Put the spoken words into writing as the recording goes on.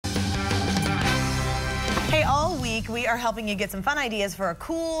week, we are helping you get some fun ideas for a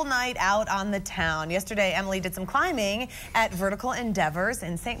cool night out on the town. Yesterday, Emily did some climbing at Vertical Endeavors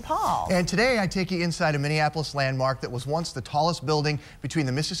in St. Paul. And today, I take you inside a Minneapolis landmark that was once the tallest building between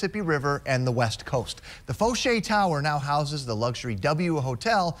the Mississippi River and the West Coast. The Foshay Tower now houses the luxury W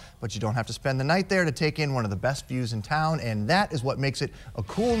Hotel, but you don't have to spend the night there to take in one of the best views in town, and that is what makes it a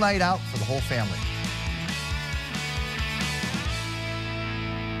cool night out for the whole family.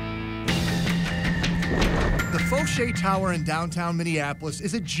 The Foshay Tower in downtown Minneapolis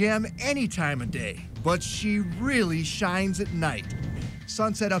is a gem any time of day, but she really shines at night.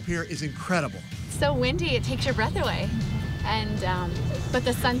 Sunset up here is incredible. It's so windy, it takes your breath away. But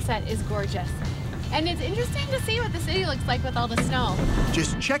the sunset is gorgeous. And it's interesting to see what the city looks like with all the snow.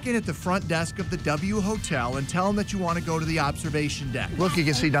 Just check in at the front desk of the W Hotel and tell them that you want to go to the observation deck. Look, you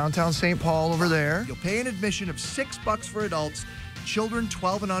can see downtown St. Paul over there. You'll pay an admission of $6 for adults. Children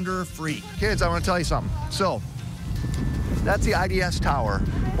 12 and under are free. Kids, I want to tell you something. So, that's the IDS Tower.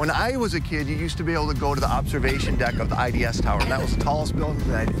 When I was a kid, you used to be able to go to the observation deck of the IDS Tower, and that was the tallest building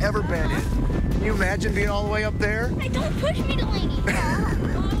that I'd ever been in. Can you imagine being all the way up there? Hey, don't push me, Delaney.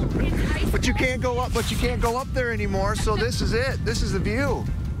 But you can't go up. But you can't go up there anymore. So this is it. This is the view.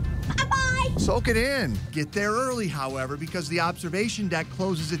 Bye-bye. Soak it in. Get there early, however, because the observation deck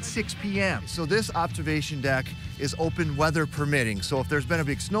closes at 6 p.m. So this observation deck is open weather permitting. So if there's been a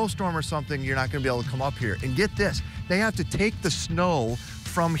big snowstorm or something, you're not going to be able to come up here. And get this, they have to take the snow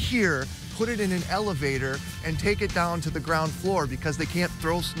from here, put it in an elevator, and take it down to the ground floor because they can't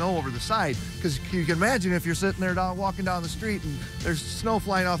throw snow over the side. Because you can imagine if you're sitting there walking down the street and there's snow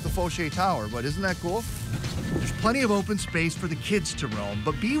flying off the Foshay Tower. But isn't that cool? There's plenty of open space for the kids to roam,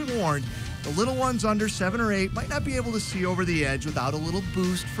 but be warned, the little ones under 7 or 8 might not be able to see over the edge without a little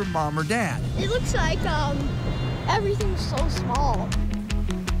boost from mom or dad. It looks like everything's so small.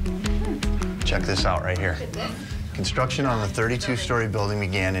 Check this out right here. Construction on the 32-story building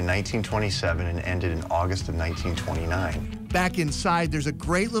began in 1927 and ended in August of 1929. Back inside, there's a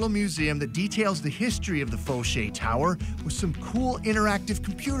great little museum that details the history of the Foshay Tower with some cool interactive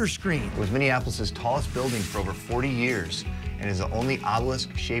computer screens. It was Minneapolis' tallest building for over 40 years and is the only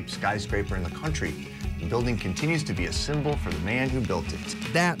obelisk-shaped skyscraper in the country. The building continues to be a symbol for the man who built it.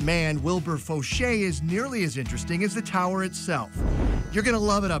 That man, Wilbur Foshay, is nearly as interesting as the tower itself. You're gonna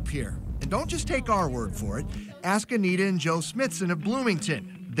love it up here. And don't just take our word for it. Ask Anita and Joe Smithson of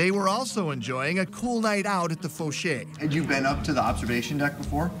Bloomington. They were also enjoying a cool night out at the Foshay. Had you been up to the observation deck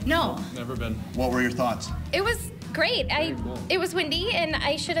before? No. Never been. What were your thoughts? It was great. It was windy, and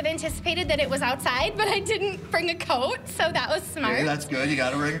I should have anticipated that it was outside, but I didn't bring a coat, so that was smart. Okay, that's good. You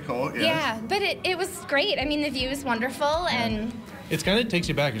got to bring a coat. Yes. Yeah, but it was great. I mean, the view is wonderful, and It kind of takes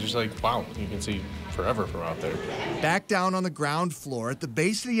you back. It's just like, wow, you can see forever from out there. Back down on the ground floor at the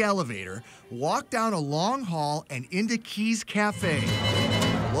base of the elevator, walk down a long hall and into Keys Cafe.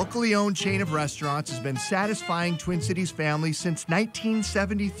 A locally owned chain of restaurants has been satisfying Twin Cities families since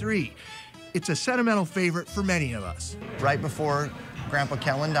 1973. It's a sentimental favorite for many of us. Right before Grandpa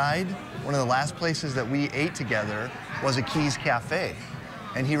Kellen died, one of the last places that we ate together was a Keys Cafe.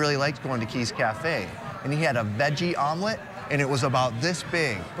 And he really liked going to Keys Cafe. And he had a veggie omelet, and it was about this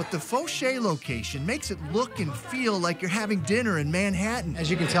big. But the Foshay location makes it look and feel like you're having dinner in Manhattan.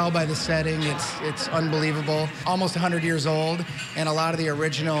 As you can tell by the setting, it's unbelievable. Almost 100 years old, and a lot of the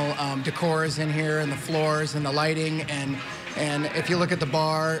original decor is in here, and the floors and the lighting, and if you look at the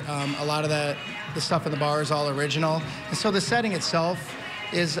bar, a lot of the stuff in the bar is all original. And so the setting itself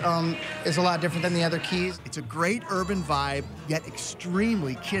is a lot different than the other keys. It's a great urban vibe, yet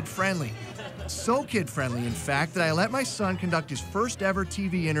extremely kid-friendly. So kid-friendly, in fact, that I let my son conduct his first ever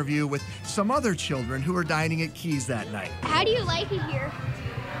TV interview with some other children who were dining at Keys that night. How do you like it here?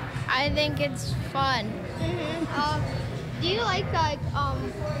 I think it's fun. Do you like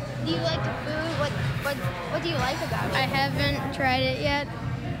do you like the food? What do you like about it? I haven't tried it yet,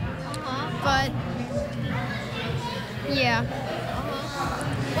 but yeah.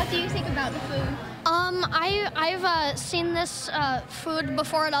 What do you think about the food? I've seen this food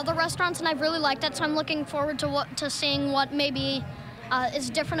before at other restaurants, and I've really liked it. So I'm looking forward to seeing what maybe is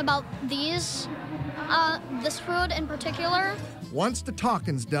different about this food in particular. Once the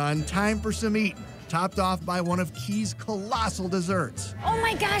talking's done, time for some eating, topped off by one of Keys' colossal desserts. Oh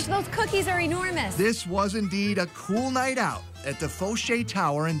my gosh, those cookies are enormous. This was indeed a cool night out at the Foshay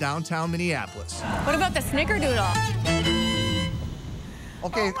Tower in downtown Minneapolis. What about the snickerdoodle?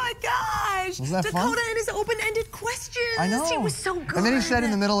 Okay. Oh my gosh! gosh. Wasn't that Dakota fun? and his open-ended questions. I know. He was so good. And then he said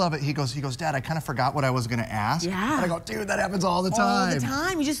in the middle of it, he goes, Dad, I kind of forgot what I was going to ask. Yeah. And I go, dude, that happens all the time. All the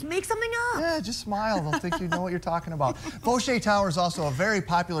time. You just make something up. Yeah, just smile. They'll think you know what you're talking about. Foshay Tower is also a very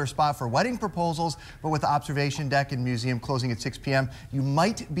popular spot for wedding proposals, but with the observation deck and museum closing at 6 p.m., you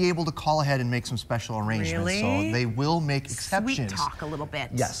might be able to call ahead and make some special arrangements. Really? So they will make exceptions. Sweet talk a little bit.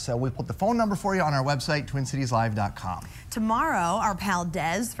 Yes, so we put the phone number for you on our website, twincitieslive.com. Tomorrow, our pal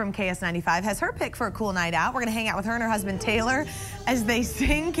Des from KS95 has her pick for a cool night out. We're going to hang out with her and her husband Taylor as they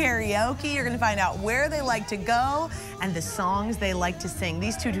sing karaoke. You're going to find out where they like to go and the songs they like to sing.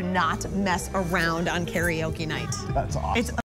 These two do not mess around on karaoke night. That's awesome. It's